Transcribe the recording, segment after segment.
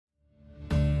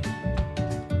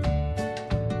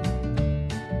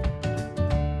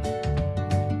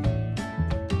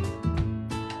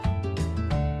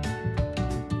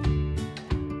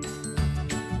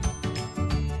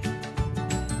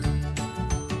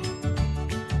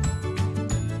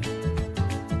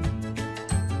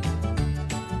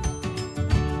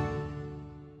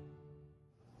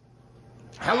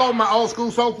Hello, my old school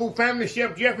soul food family.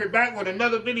 Chef Jeffrey back with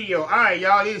another video. All right,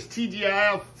 y'all, this is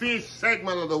T.G.I.F fish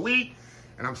segment of the week,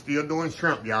 and I'm still doing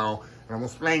shrimp, y'all. And I'm gonna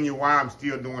explain you why I'm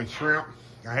still doing shrimp.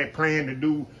 I had planned to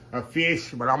do a fish,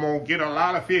 but I'm gonna get a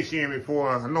lot of fish in before.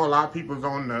 I know a lot of people's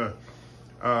on the,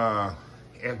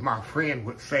 as my friend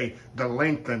would say, the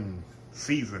lengthened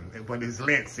season, but it's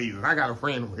Lent season. I got a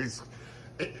friend who is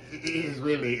he is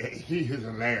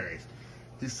hilarious.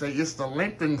 He said, it's the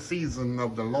Lenten season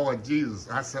of the Lord Jesus.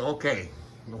 I said, okay,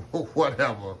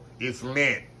 whatever. It's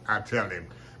Lent, I tell him.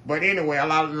 But anyway,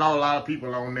 I know a lot of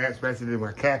people on that, especially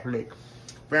my Catholic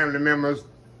family members.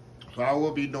 So I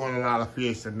will be doing a lot of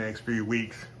fish the next few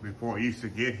weeks before Easter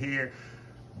get here.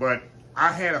 But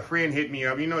I had a friend hit me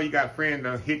up. You know, you got a friend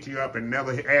that hit you up and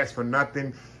never ask for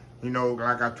nothing. You know,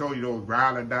 like I told you, those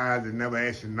ride or dies that never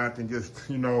ask you nothing. Just,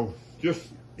 you know, just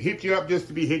hit you up just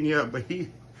to be hitting you up. But he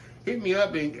hit me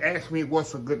up and asked me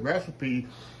what's a good recipe.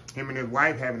 Him and his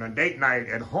wife having a date night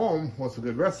at home, what's a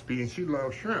good recipe, and she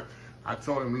loves shrimp. I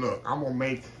told him, look, I'm gonna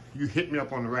make, you hit me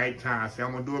up on the right time. I said,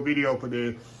 I'm gonna do a video for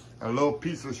this. A little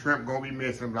piece of shrimp gonna be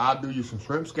missing, but I'll do you some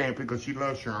shrimp scampi because she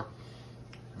loves shrimp.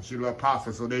 And she loves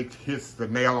pasta, so they hits the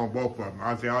nail on both of them.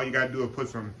 I said, all you gotta do is put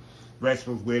some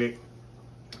vegetables with it,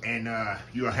 and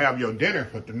you'll have your dinner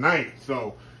for tonight.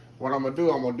 So what I'm gonna do,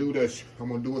 I'm gonna do this. I'm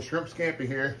gonna do a shrimp scampi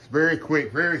here. It's very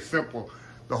quick, very simple.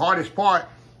 The hardest part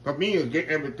for me is getting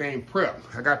everything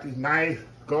prepped. I got these nice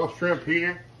Gulf shrimp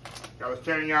here. I was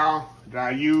telling y'all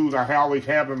that I always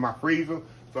have in my freezer.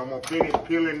 So I'm gonna finish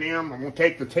peeling them. I'm gonna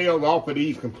take the tails off of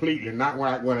these completely, not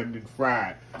when I did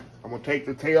fried. I'm gonna take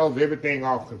the tails, everything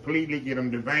off completely, get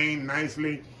them deveined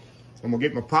nicely. I'm gonna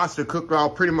get my pasta cooked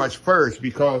off pretty much first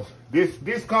because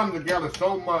this comes together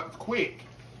so much quick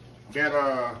that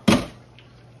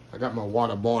I got my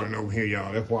water boiling over here,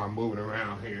 y'all. That's why I'm moving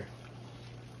around here.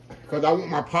 Because I want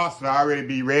my pasta to already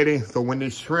be ready, so when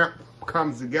this shrimp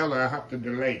comes together, I have to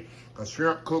delay. Because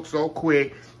shrimp cooks so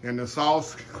quick, and the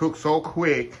sauce cooks so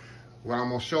quick, what I'm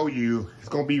going to show you, it's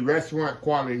going to be restaurant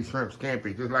quality shrimp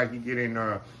scampi. Just like you get in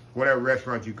whatever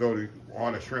restaurant you go to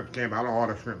order shrimp scampi. I don't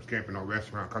order shrimp scampi in no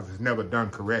restaurant because it's never done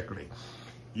correctly.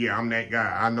 Yeah, I'm that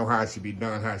guy. I know how it should be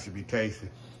done, how it should be tasted.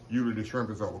 Usually the shrimp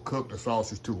is overcooked, the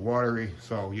sauce is too watery,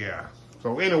 so yeah.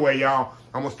 So anyway, y'all,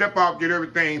 I'm gonna step out, get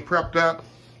everything prepped up,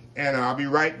 and I'll be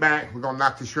right back. We're gonna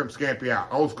knock the shrimp scampi out.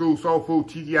 Old school soul food,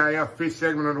 T.G.I.F fish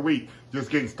segment of the week. Just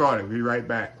getting started, be right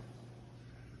back.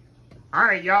 All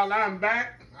right, y'all, I'm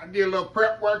back. I did a little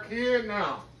prep work here.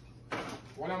 Now,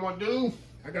 what I'm gonna do,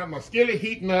 I got my skillet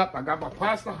heating up. I got my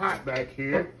pasta hot back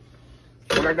here.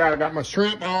 What I got my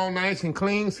shrimp all nice and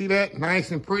clean. See that?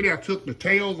 Nice and pretty. I took the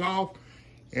tails off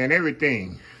and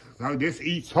everything. Now this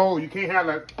eats whole. You can't have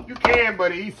that. You can,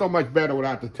 but it eats so much better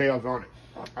without the tails on it.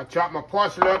 I chopped my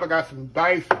parsley up. I got some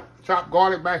diced chopped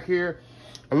garlic back here.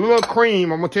 A little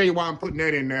cream. I'm gonna tell you why I'm putting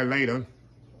that in there later.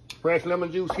 Fresh lemon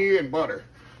juice here and butter.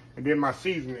 And then my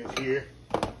seasonings here.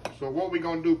 So what we're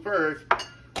gonna do first,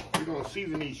 we're gonna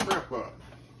season these shrimp up.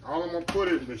 All I'm gonna put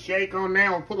is the shake on there.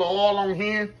 I'm gonna put the oil on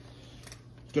here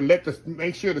to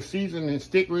make sure the seasoning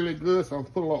stick really good. So I'm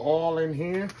gonna put a little oil in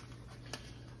here.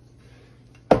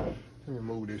 Let me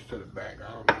move this to the back.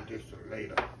 I don't need this till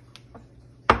later.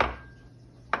 My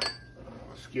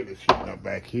skillet's heating up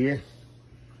back here.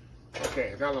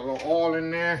 Okay, got a little oil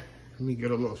in there. Let me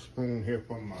get a little spoon here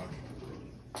for my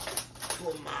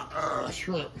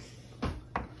shrimp.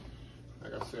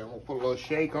 Like I said, I'm gonna put a little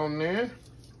shake on there.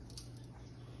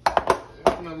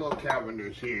 And a little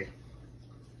cavenders here.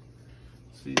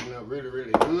 Season up really,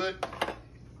 really good.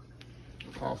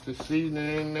 Toss this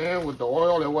seasoning in there with the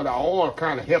oil, and what the oil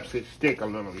kind of helps it stick a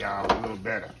little, y'all, a little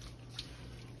better.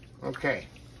 Okay,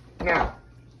 now,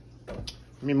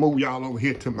 let me move y'all over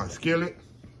here to my skillet.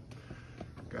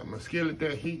 Got my skillet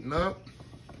there heating up.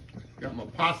 Got my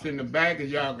pasta in the back,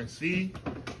 as y'all can see.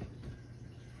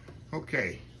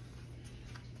 Okay,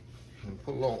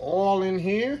 put a little oil in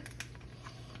here.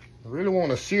 I really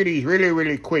want to sear these really,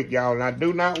 really quick, y'all, and I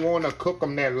do not want to cook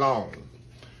them that long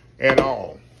at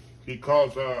all.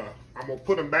 Because I'm going to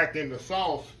put them back in the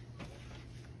sauce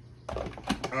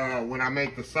when I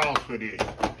make the sauce for this.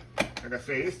 Like I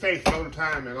said, this takes no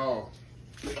time at all.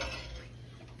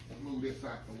 Move this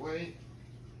out the way.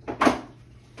 Got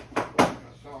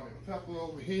salt and pepper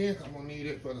over here. I'm going to need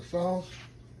it for the sauce.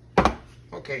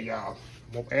 Okay, y'all.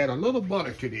 I'm going to add a little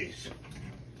butter to this.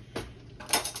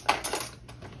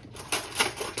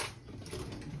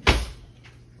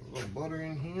 A little butter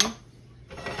in here.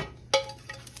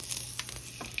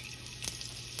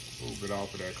 Move it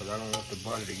off of that because I don't want the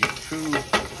butter to get too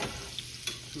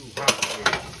hot.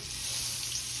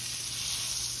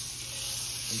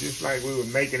 Just like we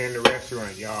would make it in the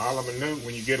restaurant, y'all. All of a new,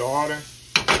 when you get an order,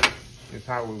 is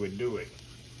how we would do it.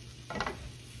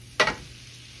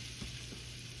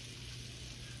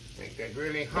 Make that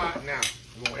really hot now.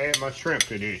 I'm gonna add my shrimp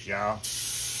to this, y'all.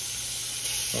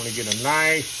 Want to get a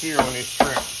nice sear on this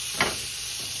shrimp.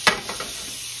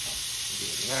 Get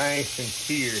it nice and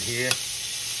seared here.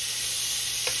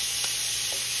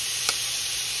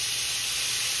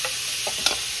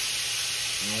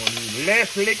 You want to use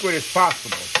less liquid as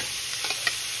possible.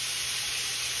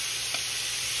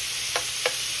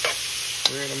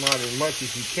 Spread them out as much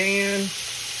as you can.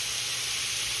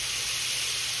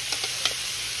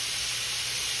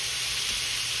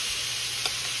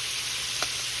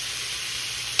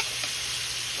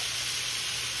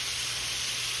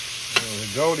 The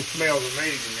golden smells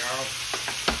amazing, y'all.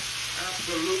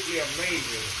 Absolutely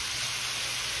amazing.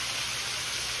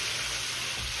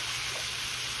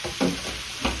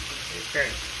 Okay.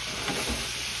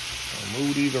 I'll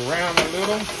move these around a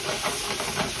little. Like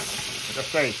I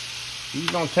say,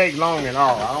 these don't take long at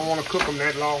all. I don't want to cook them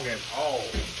that long at all.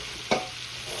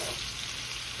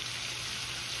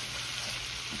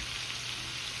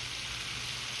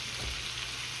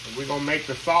 And we're going to make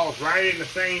the sauce right in the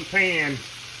same pan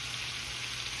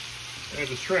as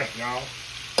the shrimp, y'all.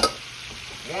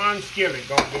 One skillet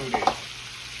gonna do this.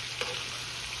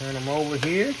 Turn them over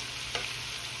here.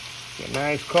 Get a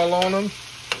nice color on them.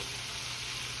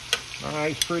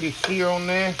 Nice pretty sear on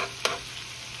there.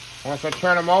 Once I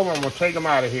turn them over, I'm gonna take them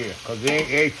out of here because they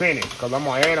ain't finished. Because I'm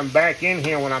gonna add them back in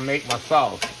here when I make my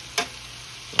sauce.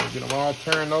 So get them all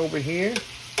turned over here.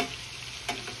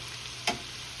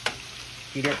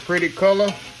 See that pretty color?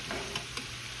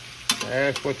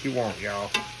 That's what you want,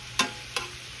 y'all.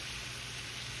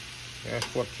 That's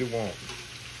what you want.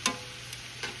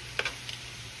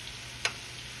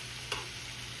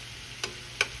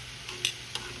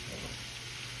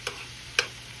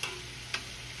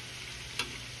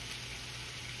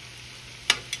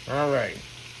 All right.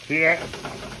 See that?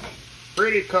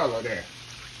 Pretty color there.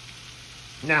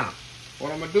 Now,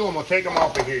 what I'm going to do, I'm going to take them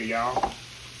off of here, y'all. I'm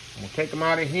going to take them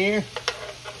out of here.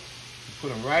 Put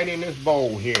them right in this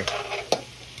bowl here.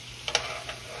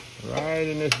 Right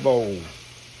in this bowl.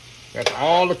 That's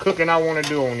all the cooking I want to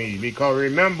do on these, because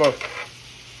remember,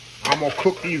 I'm going to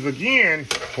cook these again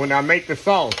when I make the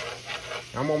sauce.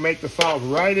 I'm going to make the sauce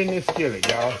right in this skillet,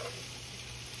 y'all.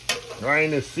 Right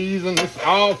in this season. This is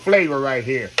all flavor right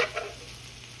here.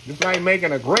 Just like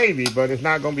making a gravy, but it's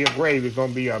not going to be a gravy. It's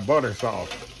going to be a butter sauce.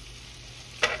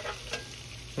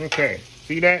 Okay.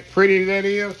 See that pretty that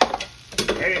is? That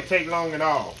didn't take long at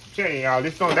all. I'm telling y'all,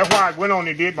 that's why I went on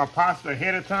and did my pasta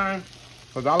ahead of time.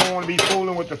 Because I don't want to be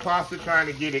fooling with the pasta, trying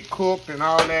to get it cooked and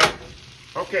all that.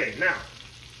 Okay, now,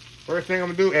 first thing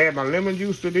I'm going to do, add my lemon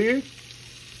juice to this.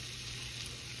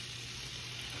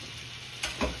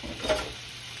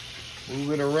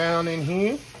 Move it around in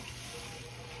here.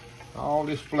 All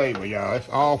this flavor, y'all. It's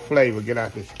all flavor. Get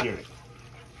out this skillet.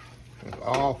 It's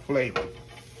all flavor.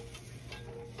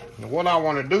 And what I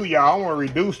want to do, y'all, I want to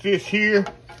reduce this here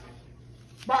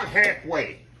about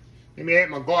halfway. Let me add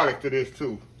my garlic to this,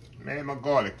 too. Add my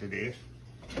garlic to this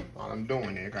while I'm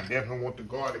doing it. I definitely want the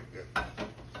garlic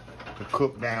to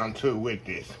cook down too with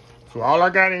this. So all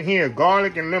I got in here is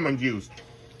garlic and lemon juice.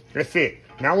 That's it.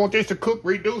 Now I want this to cook,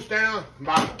 reduce down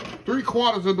about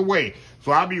 3/4 of the way.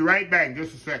 So I'll be right back in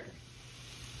just a second.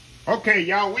 Okay,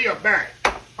 y'all, we are back.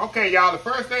 Okay, y'all, the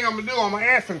first thing I'm gonna do, I'm gonna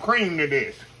add some cream to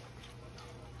this.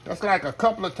 That's like a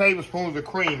couple of tablespoons of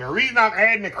cream. The reason I'm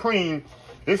adding the cream,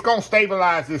 it's gonna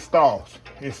stabilize this sauce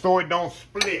and so it don't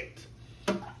split.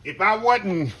 If I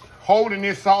wasn't holding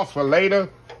this sauce for later,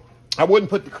 I wouldn't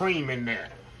put the cream in there.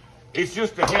 It's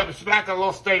just to help, it's like a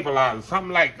little stabilizer,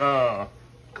 something like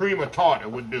cream of tartar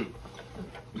would do.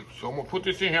 So I'm gonna put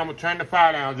this in here, I'm gonna turn the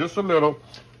fire down just a little,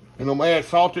 and I'm gonna add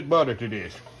salted butter to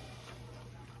this.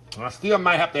 I still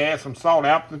might have to add some salt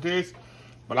after this,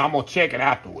 but I'm gonna check it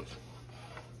afterwards.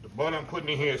 The butter I'm putting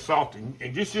in here is salted.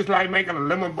 And just like making a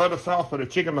lemon butter sauce for the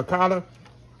chicken piccata,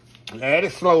 add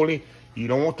it slowly. You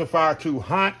don't want the fire too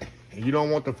hot, and you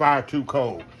don't want the fire too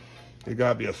cold. It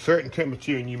gotta be a certain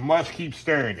temperature, and you must keep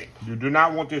stirring it. You do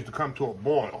not want this to come to a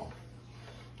boil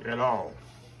at all.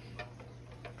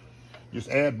 Just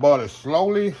add butter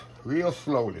slowly, real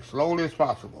slowly, slowly as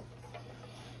possible.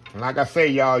 And like I say,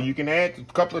 y'all, you can add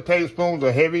a couple of tablespoons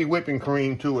of heavy whipping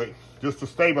cream to it just to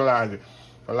stabilize it.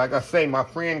 But like I say, my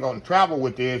friend gonna travel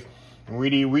with this, and we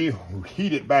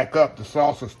heat it back up, the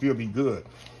sauce will still be good.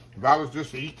 If I was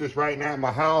just to eat this right now in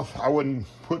my house, I wouldn't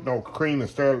put no cream and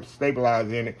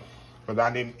stabilizer in it,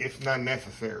 because it's not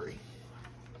necessary.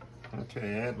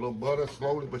 Okay, add a little butter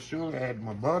slowly but surely. Add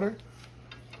my butter.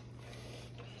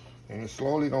 And it's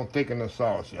slowly gonna thicken the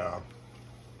sauce, y'all.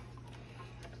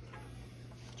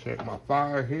 Check my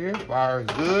fire here. Fire is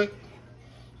good.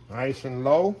 Nice and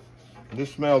low.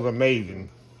 This smells amazing,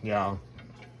 y'all.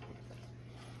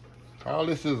 All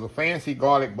this is a fancy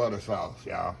garlic butter sauce,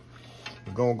 y'all.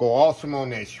 It's gonna go awesome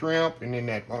on that shrimp and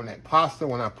then on that pasta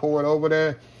when I pour it over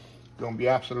there. It's gonna be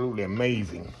absolutely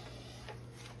amazing.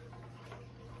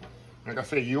 Like I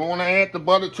said, you don't want to add the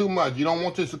butter too much. You don't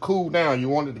want this to cool down. You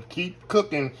want it to keep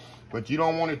cooking, but you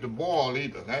don't want it to boil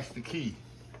either. That's the key.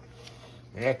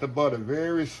 Add the butter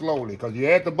very slowly, because you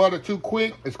add the butter too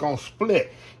quick, it's going to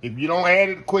split. If you don't add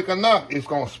it quick enough, it's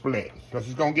going to split, because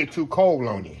it's going to get too cold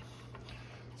on you.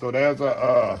 So it's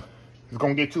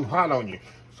going to get too hot on you.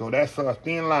 So that's a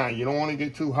thin line. You don't want to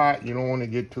get too hot. You don't want to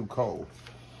get too cold.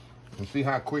 And see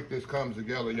how quick this comes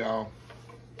together, y'all.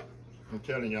 I'm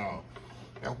telling y'all.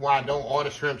 That's why I don't order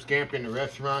shrimp scampi in the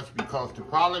restaurants, because the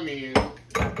problem is,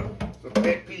 it's a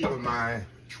pet peeve of mine,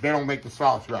 they don't make the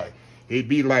sauce right. It'd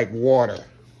be like water.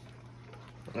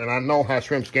 And I know how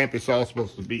shrimp scampi sauce is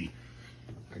supposed to be.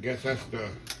 I guess that's the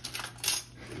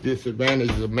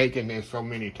disadvantage of making this so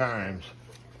many times.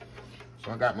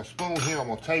 So I got my spoon here. I'm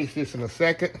gonna taste this in a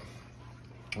second.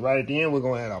 Right at the end, we're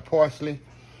gonna add our parsley.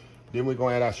 Then we're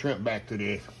gonna add our shrimp back to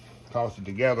this. Toss it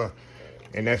together.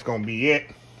 And that's gonna be it.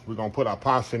 We're gonna put our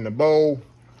pasta in the bowl.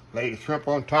 Lay the shrimp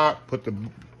on top. Put the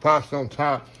pasta on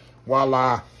top.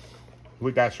 Voila.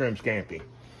 We got shrimp scampi.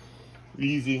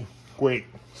 Easy, quick,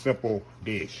 simple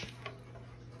dish.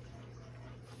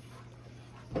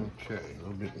 Okay, a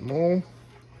little bit more.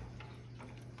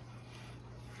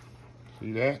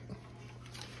 See that?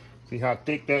 See how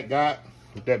thick that got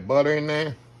with that butter in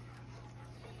there?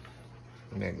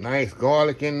 And that nice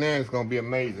garlic in there. It's gonna be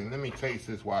amazing. Let me taste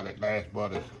this while that last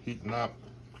butter's heating up.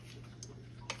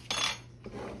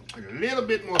 A little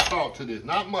bit more salt to this,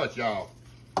 not much, y'all.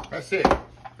 That's it.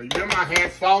 Remember I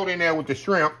had salt in there with the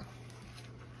shrimp.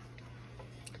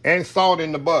 And salt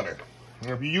in the butter. And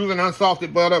if you're using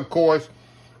unsalted butter, of course,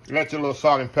 let your little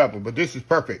salt and pepper. But this is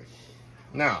perfect.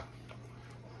 Now,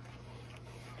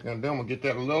 and then we'll get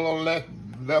that little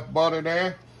left butter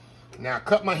there. Now,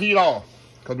 cut my heat off,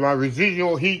 because my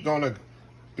residual heat gonna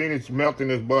finish melting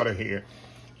this butter here.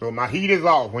 So my heat is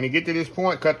off. When you get to this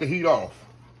point, cut the heat off.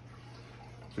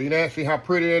 See that? See how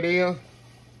pretty that is?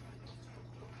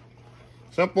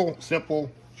 Simple,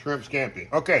 simple shrimp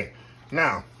scampi. Okay,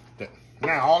 now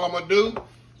all I'm gonna do,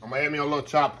 I'm gonna add me a little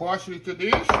chopped parsley to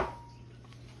this.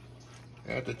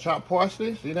 Add the chopped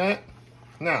parsley, see that?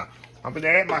 Now, I'm gonna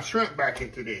add my shrimp back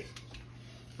into this.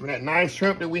 Remember that nice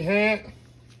shrimp that we had?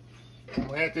 I'm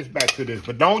gonna add this back to this,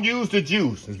 but don't use the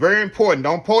juice. It's very important.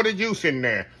 Don't pour the juice in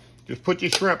there. Just put your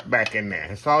shrimp back in there.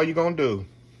 That's all you're gonna do.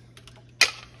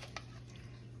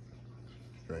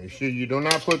 Make sure you do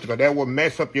not put, because that will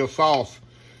mess up your sauce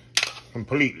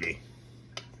completely.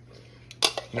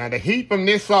 Now the heat from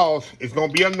this sauce is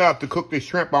gonna be enough to cook this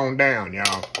shrimp on down,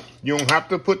 y'all. You don't have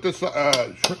to put this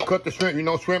cut the shrimp. You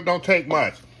know shrimp don't take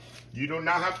much. You do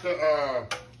not have to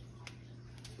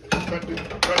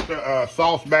cut the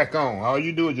sauce back on. All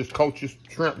you do is just coat your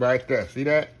shrimp right there. See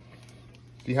that?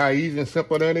 See how easy and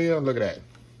simple that is? Look at that.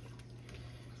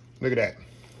 Look at that.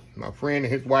 My friend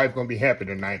and his wife gonna be happy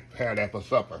tonight. Have that for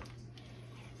supper.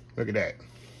 Look at that.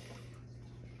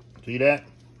 See that?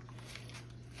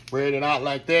 Spread it out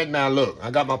like that. Now look,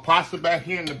 I got my pasta back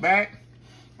here in the back.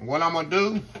 And what I'm gonna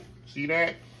do, see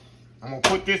that? I'm gonna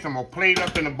put this, I'm gonna plate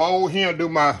up in a bowl here and do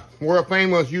my world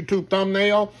famous YouTube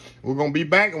thumbnail. We're gonna be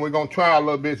back and we're gonna try a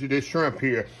little bit of this shrimp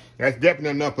here. That's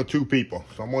definitely enough for 2 people.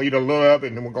 So I'm gonna eat a little of it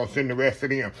and then we're gonna send the rest of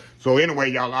them. So anyway,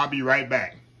 y'all, I'll be right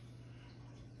back.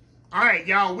 All right,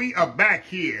 y'all, we are back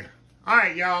here. All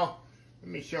right, y'all, let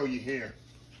me show you here.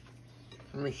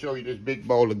 Let me show you this big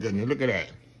bowl of goodness. Look at that.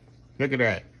 Look at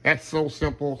that. That's so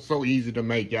simple, so easy to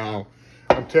make, y'all.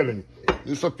 I'm telling you,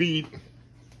 this will feed.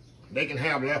 They can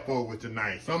have leftovers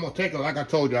tonight. So I'm gonna take like I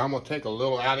told you, I'm gonna take a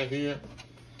little out of here.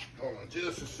 Hold on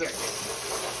just a second.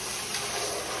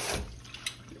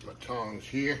 Get my tongs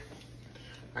here.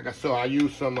 Like I said, I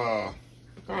use some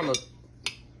kind of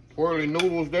swirling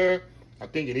noodles there. I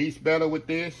think it eats better with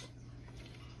this.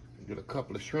 Get a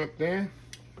couple of shrimp there.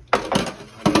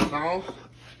 Sauce.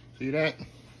 See that?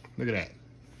 Look at that.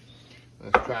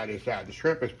 Let's try this out. The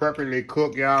shrimp is perfectly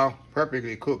cooked, y'all.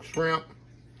 Perfectly cooked shrimp.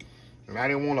 And I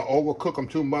didn't want to overcook them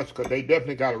too much because they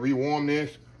definitely got to rewarm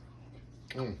this.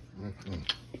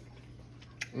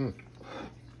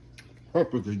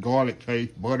 Perfectly garlic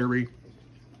taste, buttery.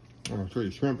 I'm going to show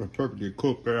you, shrimp is perfectly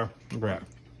cooked there. Look at that.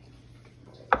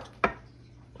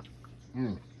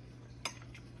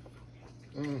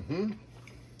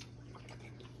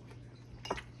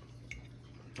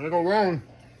 Ain't go wrong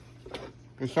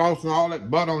the sauce and all that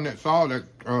butter on that sauce, that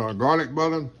garlic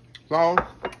butter sauce.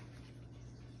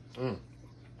 A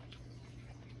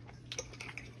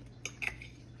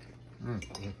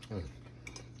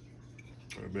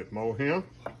little bit more here.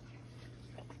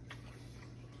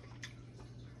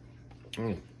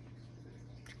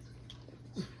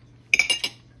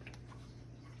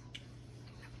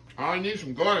 I need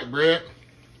some garlic bread.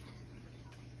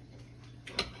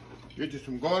 Get you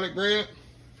some garlic bread.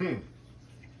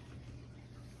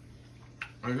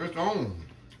 And it's on.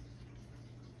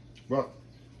 But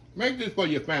make this for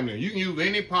your family. You can use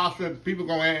any pasta. People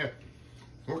gonna ask,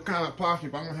 what kind of pasta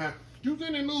if I'm gonna have? Use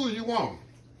any noodles you want.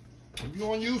 If you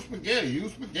want to use spaghetti,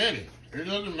 use spaghetti. It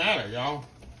doesn't matter, y'all.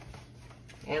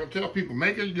 I tell people,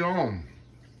 make it your own.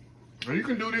 And you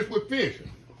can do this with fish.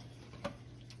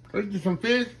 Let's do some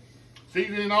fish,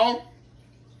 season it all.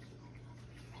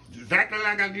 Exactly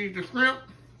like I did the shrimp.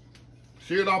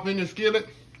 Sear it off in the skillet.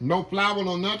 No flour,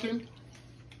 no nothing.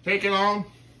 Take it on.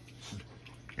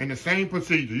 And the same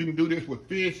procedure. You can do this with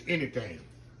fish, anything.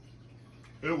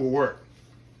 It will work.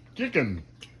 Chicken.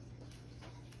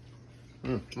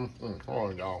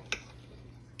 Hold on, y'all.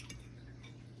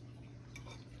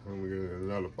 Let me get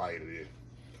another bite of this.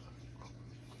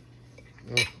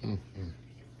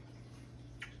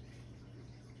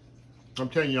 I'm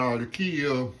telling y'all, the key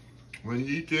is when you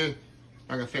eat this,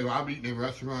 like I said, I've eaten in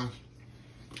restaurants,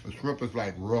 the shrimp is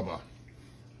like rubber.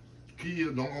 The key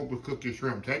is don't overcook your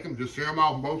shrimp. Take them, just sear them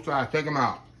off on both sides, take them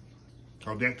out.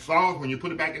 So that sauce, when you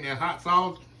put it back in that hot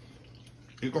sauce,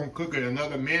 it's gonna cook it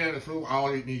another minute or so, all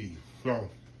it needs. So,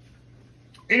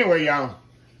 anyway, y'all,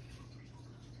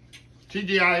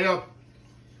 T.G.I.F.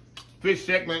 fish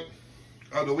segment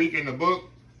of the week in the book.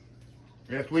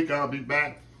 Next week I'll be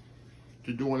back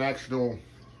to doing actual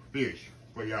fish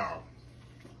for y'all.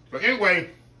 So anyway,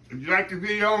 if you like the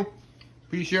video,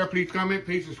 please share, please comment,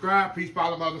 please subscribe, please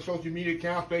follow my other social media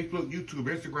accounts, Facebook, YouTube,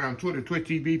 Instagram, Twitter, Twitch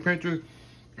TV, Pinterest,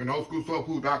 and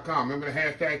oldschoolsoulfood.com. Remember the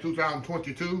hashtag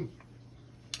 2022,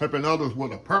 helping others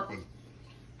with a purpose.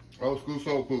 Old School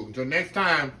Soul Food. Until next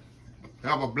time,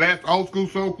 have a blessed Old School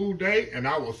Soul Food day, and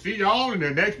I will see y'all in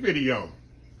the next video.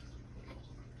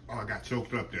 Oh, I got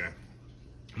choked up there.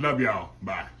 Love y'all.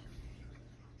 Bye.